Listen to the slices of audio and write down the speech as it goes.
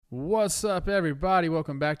What's up, everybody?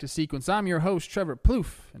 Welcome back to Sequence. I'm your host, Trevor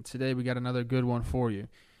Plouffe, and today we got another good one for you.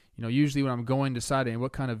 Usually when I'm deciding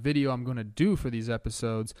what kind of video I'm going to do for these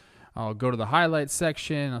episodes, I'll go to the highlights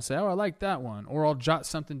section, I'll say, I like that one, or I'll jot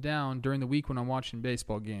something down during the week when I'm watching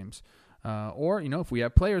baseball games. Or if we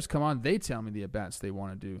have players come on, they tell me the at-bats they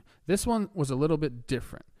want to do. This one was a little bit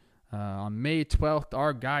different. On May 12th,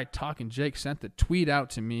 our guy, Talking Jake, sent the tweet out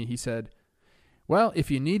to me. He said, well, if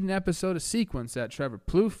you need an episode of Sequence at Trevor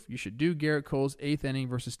Plouffe, you should do Garrett Cole's 8th inning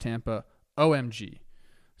versus Tampa, OMG.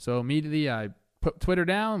 So immediately I put Twitter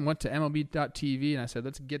down, went to MLB.tv, and I said,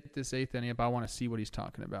 let's get this 8th inning up. I want to see what he's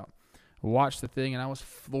talking about. I watched the thing, and I was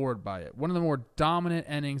floored by it. One of the more dominant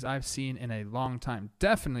innings I've seen in a long time,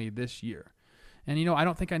 definitely this year. And, I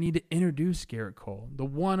don't think I need to introduce Garrett Cole. The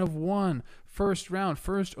one of one, first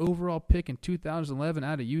overall pick in 2011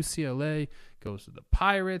 out of UCLA, goes to the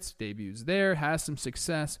Pirates, debuts there, has some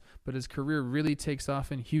success, but his career really takes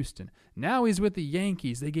off in Houston. Now he's with the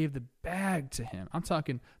Yankees. They gave the bag to him. I'm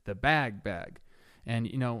talking the bag. And,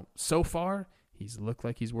 so far, he's looked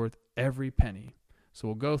like he's worth every penny. So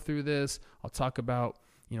we'll go through this. I'll talk about,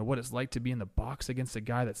 what it's like to be in the box against a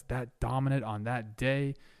guy that's that dominant on that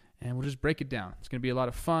day. And we'll just break it down. It's going to be a lot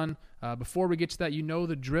of fun. Before we get to that,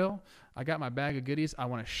 the drill. I got my bag of goodies. I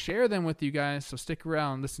want to share them with you guys, so stick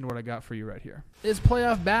around and listen to what I got for you right here. It's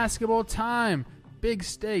playoff basketball time. Big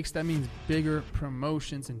stakes. That means bigger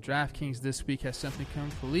promotions. And DraftKings this week has something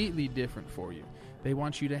completely different for you. They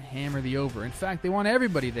want you to hammer the over. In fact, they want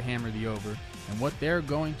everybody to hammer the over. And what they're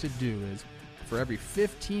going to do is, for every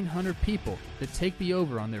 1,500 people that take the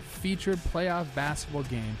over on their featured playoff basketball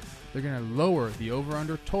game, they're going to lower the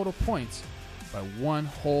over-under total points by 1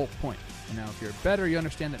 whole point. And now, if you're a bettor, you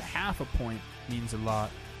understand that half a point means a lot.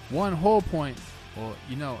 1 whole point, well,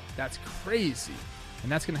 that's crazy.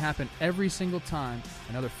 And that's going to happen every single time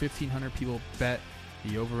another 1,500 people bet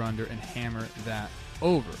the over-under and hammer that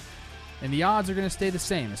over. And the odds are going to stay the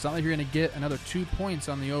same. It's not like you're going to get another 2 points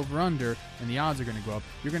on the over-under and the odds are going to go up.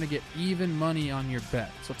 You're going to get even money on your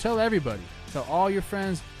bet. So tell everybody, tell all your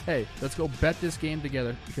friends, hey, let's go bet this game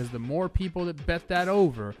together, because the more people that bet that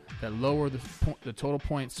over, that lower the total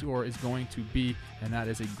point score is going to be, and that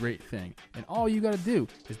is a great thing. And all you got to do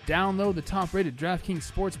is download the top-rated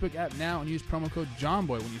DraftKings Sportsbook app now and use promo code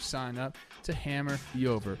JOHNBOY when you sign up to hammer the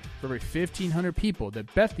over. For every 1,500 people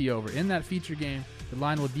that bet the over in that feature game, the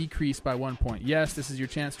line will decrease by 1 point. Yes, this is your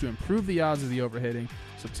chance to improve the odds of the over hitting,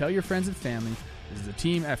 so tell your friends and family this is a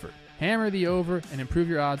team effort. Hammer the over and improve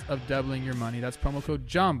your odds of doubling your money. That's promo code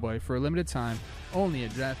JOHNBOY for a limited time, only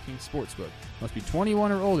at DraftKings Sportsbook. Must be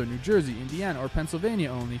 21 or older, New Jersey, Indiana, or Pennsylvania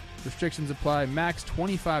only. Restrictions apply. Max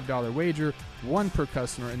 $25 wager, 1 per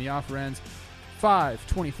customer, and the offer ends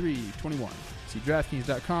 5/23/21. See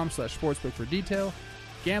DraftKings.com/sportsbook for detail.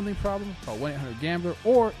 Gambling problem? Call 1-800-GAMBLER,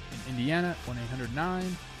 or in Indiana,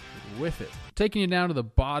 1-800-9-WITH-IT. Taking you down to the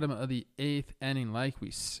bottom of the 8th inning, like we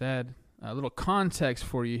said. A little context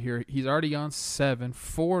for you here. He's already on 7,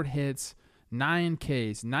 4 hits, 9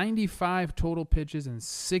 Ks, 95 total pitches, and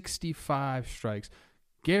 65 strikes.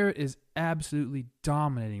 Garrett is absolutely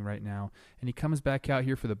dominating right now, and he comes back out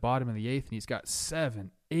here for the bottom of the 8th, and he's got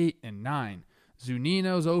 7, 8, and 9.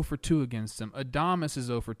 Zunino's 0 for 2 against him. Adames is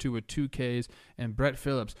 0 for 2 with 2 Ks, and Brett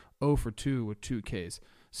Phillips 0 for 2 with 2 Ks.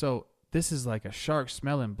 So this is like a shark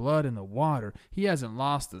smelling blood in the water. He hasn't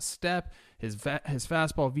lost a step. His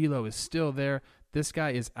fastball velo is still there. This guy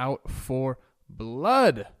is out for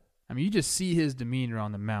blood. I mean, you just see his demeanor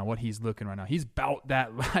on the mound, what he's looking right now. He's about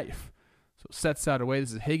that life. So sets out away.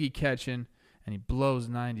 This is Higgy catching, and he blows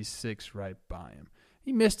 96 right by him.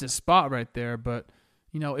 He missed his spot right there, but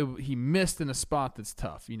he missed in a spot that's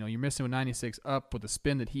tough. You're missing with 96 up with the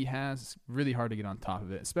spin that he has. It's really hard to get on top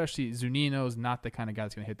of it, especially Zunino's not the kind of guy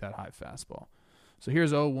that's going to hit that high fastball. So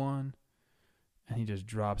here's 0-1, and he just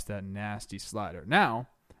drops that nasty slider. Now,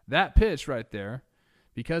 that pitch right there,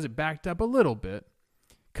 because it backed up a little bit,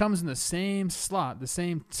 comes in the same slot, the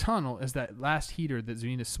same tunnel as that last heater that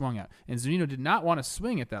Zunino swung at. And Zunino did not want to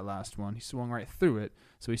swing at that last one. He swung right through it.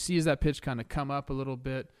 So he sees that pitch kind of come up a little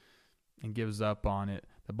bit and gives up on it.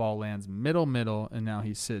 The ball lands middle, and now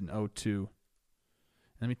he's sitting 0-2.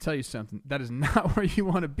 Let me tell you something. That is not where you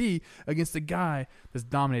want to be against a guy that's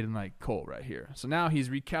dominating like Cole right here. So now he's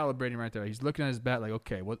recalibrating right there. He's looking at his bat like,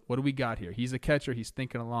 okay, what do we got here? He's a catcher. He's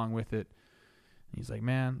thinking along with it. He's like,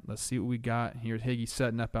 man, let's see what we got. Here's Higgy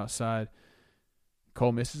setting up outside.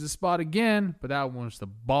 Cole misses the spot again, but that one's the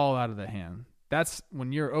ball out of the hand. That's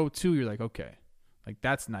when you're 0-2, you're like, okay, like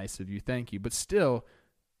that's nice of you. Thank you. But still,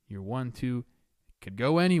 you're 1-2. Could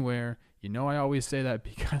go anywhere. I always say that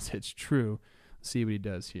because it's true. Let's see what he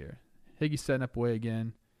does here. Higgy's setting up away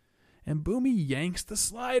again. And boom, he yanks the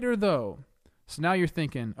slider, though. So now you're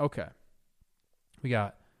thinking, okay, we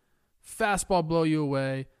got fastball blow you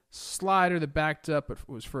away, slider that backed up but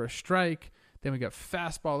was for a strike. Then we got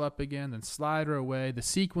fastball up again, then slider away. The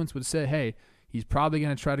sequence would say, hey, he's probably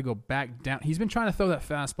going to try to go back down. He's been trying to throw that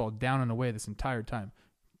fastball down and away this entire time.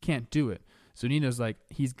 Can't do it. So Nino's like,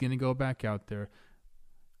 he's going to go back out there.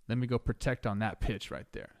 Let me go protect on that pitch right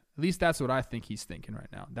there. At least that's what I think he's thinking right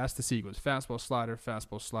now. That's the sequence. Fastball, slider,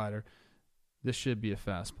 fastball, slider. This should be a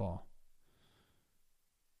fastball.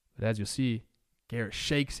 But as you'll see, Garrett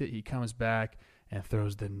shakes it. He comes back and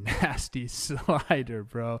throws the nasty slider,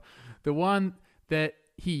 bro. The one that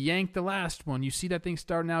he yanked the last one. You see that thing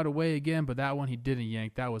starting out away again, but that one he didn't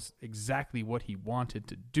yank. That was exactly what he wanted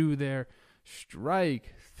to do there.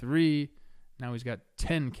 Strike 3. Now he's got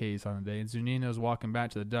 10 Ks on the day. And Zunino's walking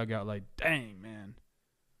back to the dugout like, dang, man.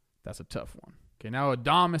 That's a tough one. Okay, now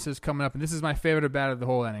Adames is coming up, and this is my favorite at bat of the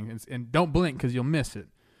whole inning. And don't blink because you'll miss it.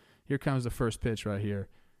 Here comes the first pitch right here.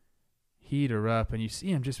 Heater up, and you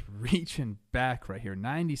see him just reaching back right here.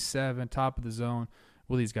 97, top of the zone.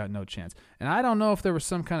 Willie's got no chance. And I don't know if there was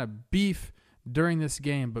some kind of beef during this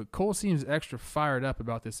game, but Cole seems extra fired up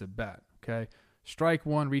about this at bat. Okay, strike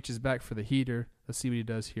 1, reaches back for the heater. Let's see what he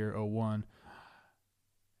does here. 0-1.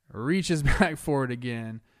 Reaches back for it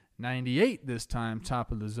again. 98 this time,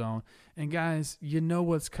 top of the zone. And guys, you know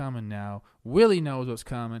what's coming now. Willie knows what's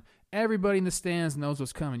coming. Everybody in the stands knows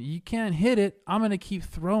what's coming. You can't hit it. I'm going to keep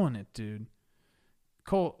throwing it, dude.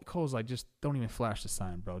 Cole's like, just don't even flash the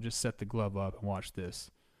sign, bro. Just set the glove up and watch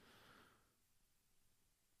this.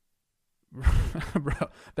 Bro,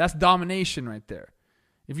 that's domination right there.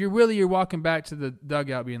 If you're Willie, you're walking back to the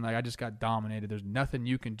dugout being like, I just got dominated. There's nothing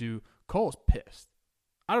you can do. Cole's pissed.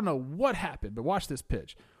 I don't know what happened, but watch this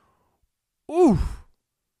pitch. Oof.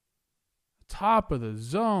 Top of the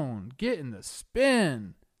zone. Getting the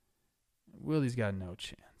spin. Willie's got no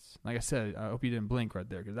chance. Like I said, I hope you didn't blink right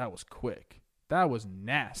there because that was quick. That was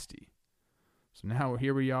nasty. So now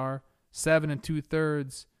here we are. 7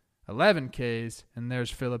 2/3, 11 Ks, and there's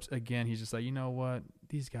Phillips again. He's just like, you know what?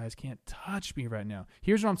 These guys can't touch me right now.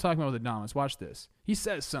 Here's what I'm talking about with Adames. Watch this. He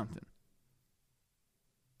says something.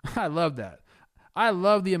 I love that. I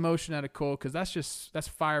love the emotion out of Cole because that's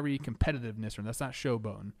fiery competitiveness, or that's not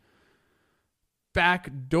showboating.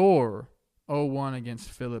 Backdoor 0-1 against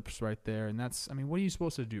Phillips right there, and what are you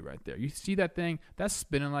supposed to do right there? You see that thing? That's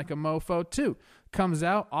spinning like a mofo too. Comes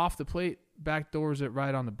out off the plate, backdoors it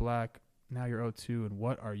right on the black. Now you're 0-2, and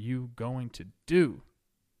what are you going to do?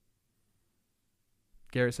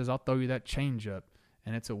 Garrett says, I'll throw you that changeup,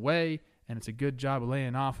 and it's away, and it's a good job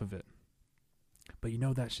laying off of it. But you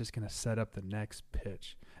know that's just going to set up the next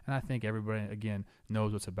pitch. And I think everybody, again,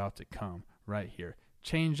 knows what's about to come right here.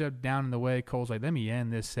 Change up down in the way. Cole's like, let me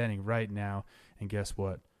end this inning right now. And guess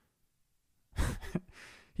what?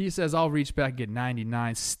 He says, I'll reach back, get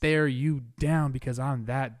 99, stare you down because I'm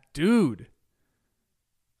that dude.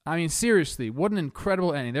 I mean, seriously, what an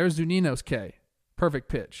incredible inning. There's Zunino's K. Perfect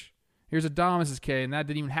pitch. Here's Adames' K, and that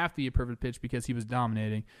didn't even have to be a perfect pitch because he was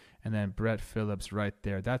dominating. And then Brett Phillips right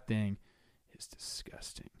there. That thing is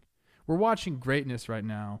disgusting. We're watching greatness right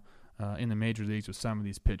now in the major leagues with some of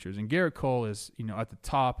these pitchers. And Garrett Cole is, at the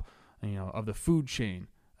top, of the food chain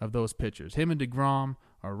of those pitchers. Him and DeGrom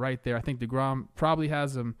are right there. I think DeGrom probably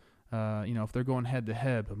has them, if they're going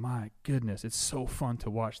head-to-head. But my goodness, it's so fun to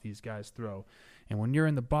watch these guys throw. And when you're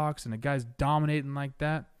in the box and a guy's dominating like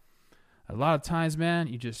that, a lot of times, man,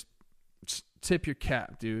 you just tip your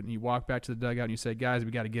cap, dude. And you walk back to the dugout and you say, guys,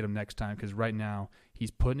 we got to get him next time because right now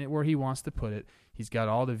he's putting it where he wants to put it. He's got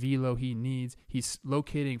all the velo he needs. He's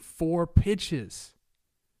locating 4 pitches.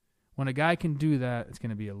 When a guy can do that, it's going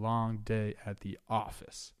to be a long day at the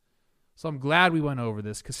office. So I'm glad we went over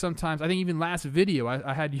this because sometimes, I think even last video,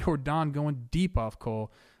 I had Jordan going deep off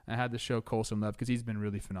Cole. And I had to show Cole some love because he's been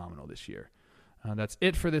really phenomenal this year. That's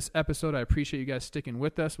it for this episode. I appreciate you guys sticking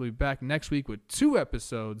with us. We'll be back next week with 2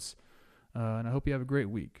 episodes. And I hope you have a great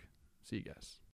week. See you guys.